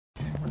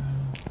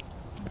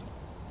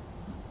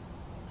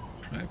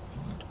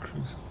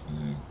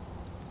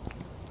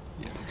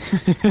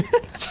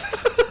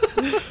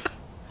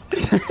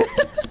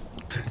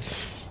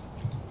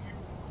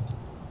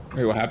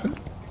Wait, what happened?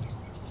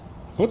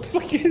 What the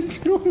fuck are you guys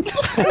doing?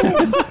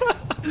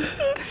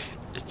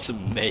 It's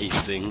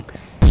amazing.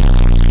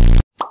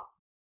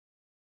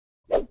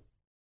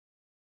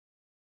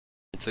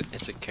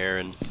 It's a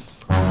Karen.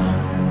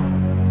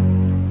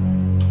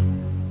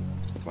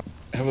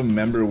 Have a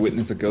member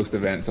witness a ghost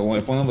event. So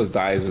if one of us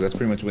dies, well, that's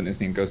pretty much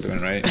witnessing a ghost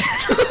event, right?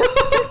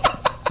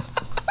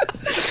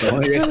 So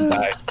one of you guys should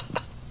die.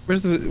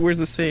 Where's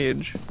the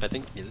sage? I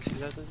think Ulysses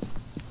has it.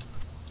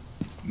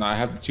 No, I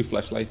have the 2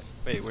 flashlights.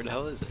 Wait, where the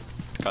hell is it?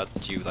 Scott,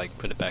 did you like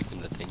put it back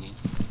in the thingy?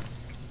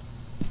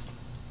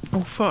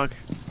 Oh fuck.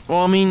 Well,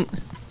 I mean,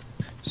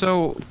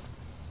 so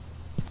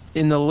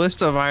in the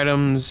list of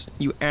items,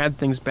 you add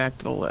things back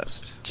to the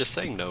list. Just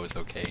saying no is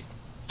okay.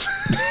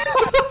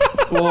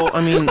 Well,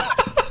 I mean,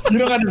 You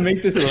don't have to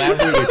make this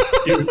elaborate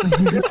excuse.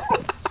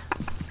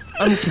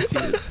 I'm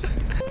confused.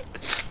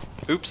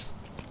 Oops.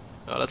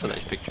 Oh, that's a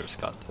nice picture of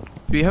Scott, though.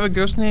 Do you have a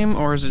ghost name,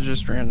 or is it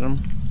just random?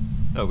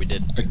 Oh, we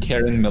did.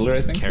 Karen Miller,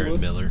 I think. Karen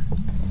Miller.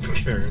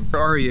 Karen.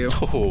 Where are you?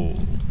 Oh.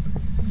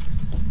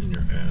 In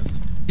your ass.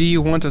 Do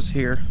you want us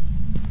here?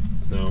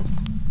 No.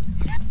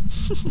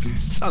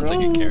 Sounds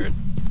like a Karen.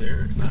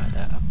 There. What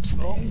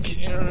upstairs?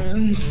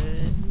 Karen.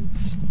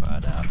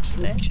 What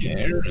upstairs?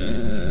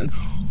 Karen.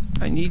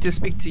 I need to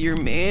speak to your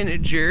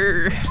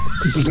manager.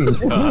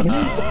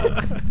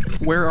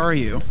 Where are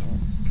you?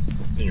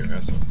 In your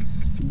asshole.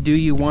 Do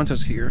you want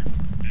us here?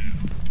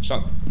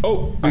 Sean.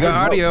 Oh, We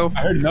got audio. No.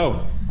 I heard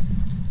no.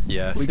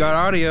 Yeah. We got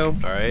audio.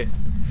 Alright.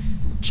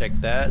 Check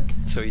that.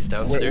 So he's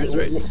downstairs,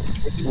 right?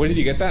 Where did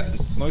you get that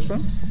noise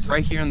from?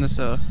 Right here in this,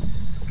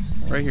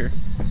 right here.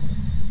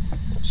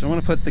 So I'm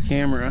gonna put the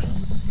camera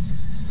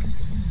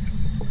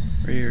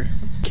right here.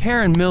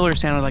 Karen Miller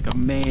sounded like a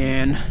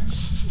man.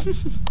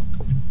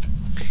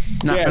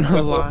 Not Yeah, gonna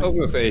that's what I lie. was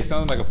gonna say. He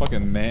sounded like a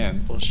fucking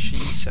man. Well, she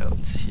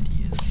sounds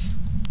hideous.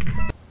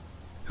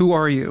 Who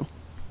are you?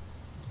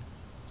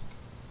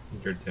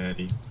 Your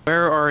daddy.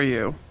 Where are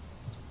you?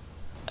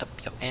 Up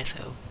your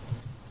asshole.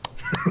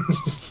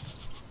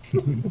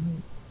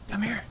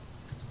 Come here.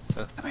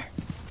 Huh? Come here.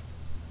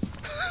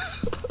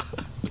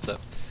 What's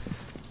up?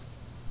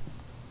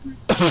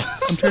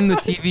 I'm turning the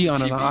TV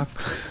on and TV.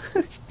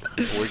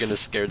 off. We're gonna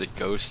scare the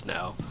ghost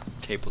now.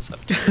 Tables up.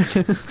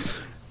 Turned.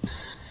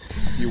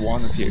 You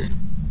want us here.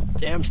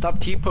 Damn, stop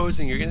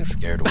T-posing. You're getting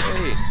scared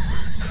away.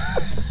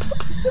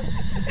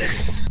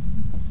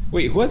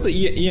 Wait, who has the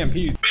EMP?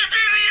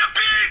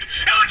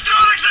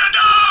 Electronics are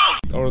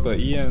down! Or the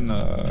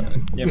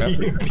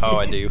EMF? Oh,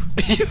 I do.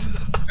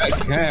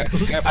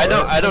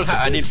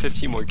 I need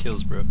 15 more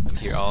kills, bro.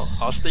 Here,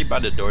 I'll stay by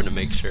the door to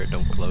make sure it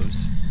don't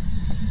close.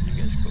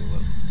 You guys go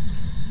up.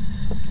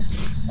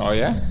 Oh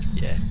yeah?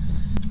 Yeah.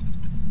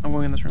 I'm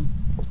going in this room.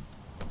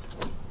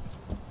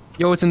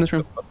 Yo, it's in this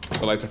room.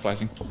 The lights are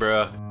flashing.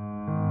 Bruh.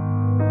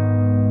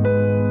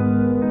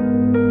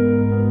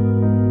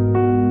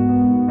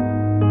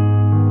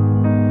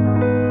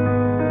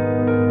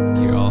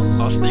 Here,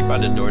 I'll stay by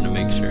the door to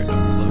make sure it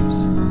don't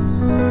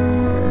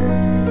close.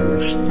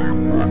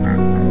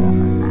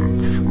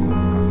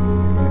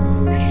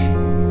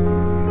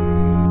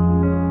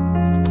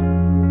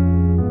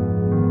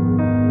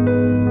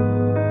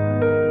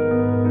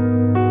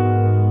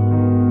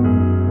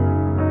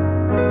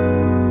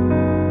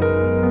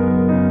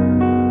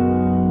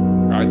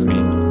 Oh, it's me.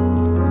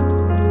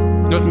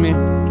 No, it's me.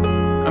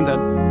 I'm dead.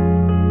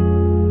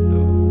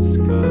 Oh,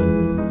 Scott.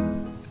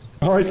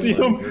 Oh, I see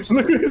him.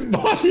 Look at his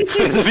body.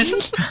 Let me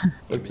see.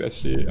 Look at that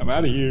shit. I'm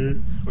out of here.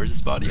 Where's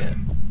his body at?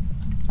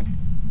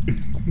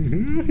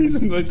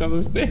 He's right down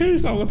the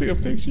stairs. I want to take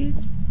a picture.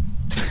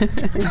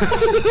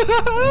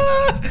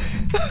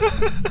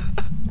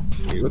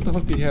 Wait, what the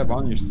fuck do you have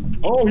on your?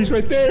 Oh, he's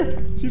right there.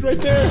 She's right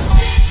there.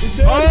 You're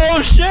dead.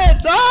 Oh shit!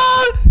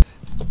 Ah!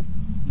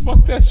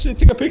 Fuck that shit.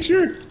 Take a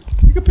picture.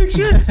 Take a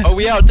picture. Oh,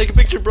 we out. Take a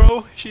picture,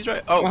 bro. She's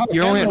right. Oh,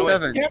 You're only at Camera,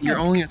 7. camera. You're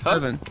only at Huh?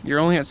 7. You're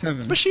only at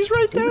 7. but she's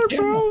right there, the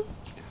camera? bro.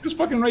 He's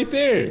fucking right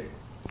there.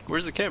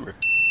 Where's the camera?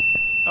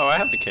 Oh, I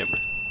have the camera.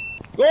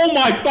 Oh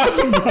my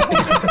fucking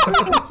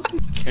god.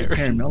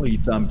 Karen. Miller, you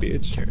dumb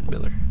bitch. Karen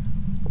Miller.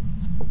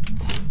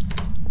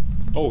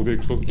 Oh, they're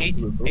close. 8,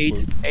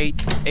 8,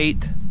 8,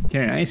 8.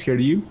 Karen, I ain't scared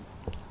of you.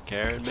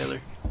 Karen Miller.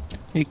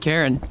 Hey,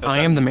 Karen. It's I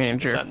at- am the It's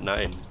manager. at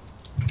 9.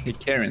 Hey,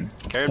 Karen.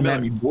 Karen Come Miller.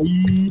 at me, boy.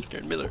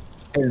 Karen Miller.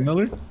 Karen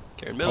Miller?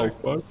 Karen Oh, Miller.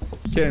 fuck.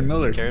 Karen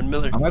Miller. Karen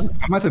Miller.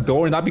 I'm at the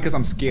door, not because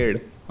I'm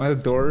scared. I'm at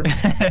the door.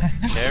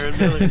 Karen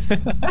Miller.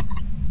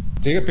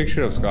 Take a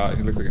picture of Scott.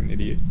 He looks like an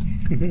idiot.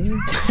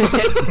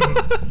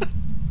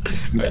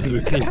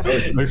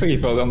 Looks like he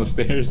fell down the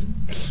stairs.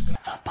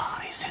 The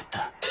bodies hit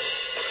the...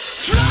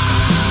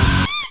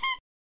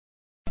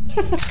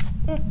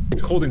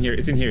 It's cold in here.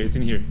 It's in here. It's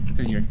in here. It's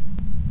in here.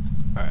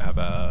 All right, how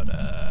about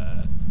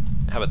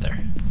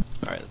there?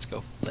 All right, let's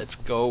go. Let's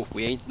go.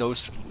 We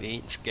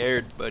ain't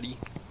scared, buddy.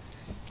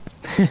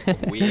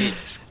 We ain't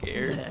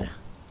scared.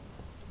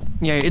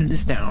 Yeah,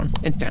 it's down.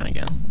 It's down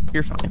again.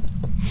 You're fine.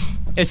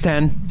 It's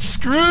 10.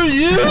 Screw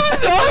you!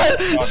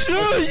 Not! Screw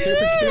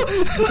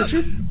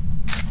you!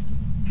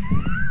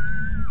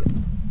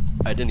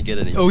 I didn't get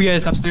any. Oh yeah,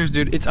 it's upstairs,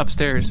 dude. It's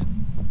upstairs.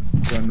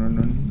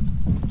 Run.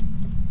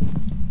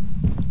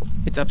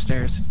 It's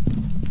upstairs.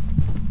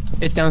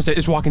 It's downstairs.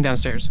 It's walking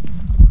downstairs.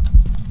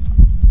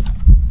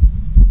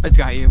 It's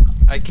got you.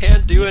 I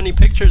can't do any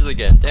pictures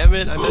again. Damn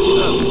it, I messed up.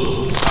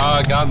 Oh,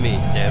 it got me.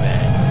 Damn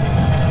it.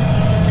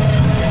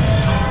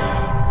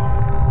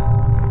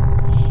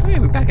 Hey,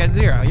 we're back at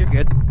 0. You're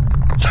good.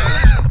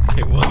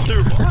 I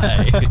wonder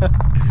why.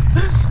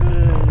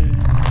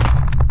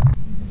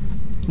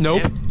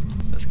 Nope. Damn.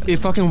 That's It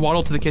fucking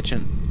waddled to the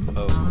kitchen.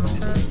 Oh, let me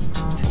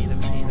see.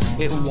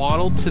 It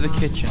waddled to the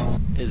kitchen.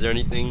 Is there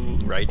anything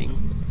writing?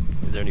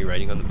 Is there any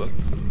writing on the book?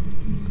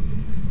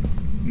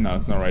 No,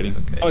 it's not writing.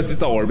 Okay. Oh, it's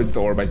the orb. It's the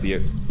orb. I see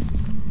it.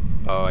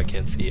 Oh, I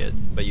can't see it.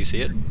 But you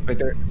see it? Right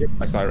there. Yep,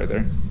 I saw it right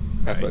there.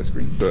 That's by Alright.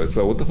 the screen.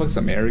 So what the fuck's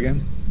a mare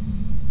again?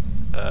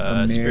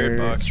 Spirit Nightmare.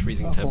 box,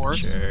 freezing A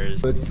horse?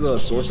 temperatures. So it's the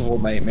source of all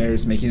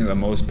nightmares, making it the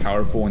most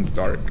powerful in the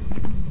dark.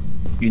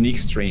 Unique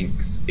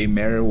strengths. A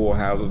mare will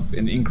have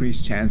an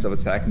increased chance of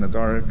attack in the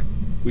dark.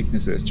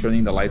 Weaknesses.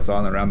 Turning the lights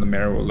on around the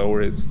mare will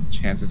lower its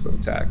chances of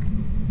attack.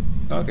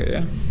 Okay,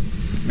 yeah.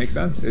 Makes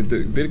sense. It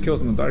did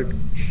kills in the dark.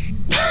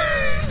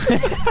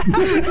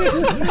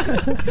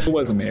 It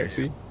was a mare,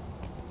 see?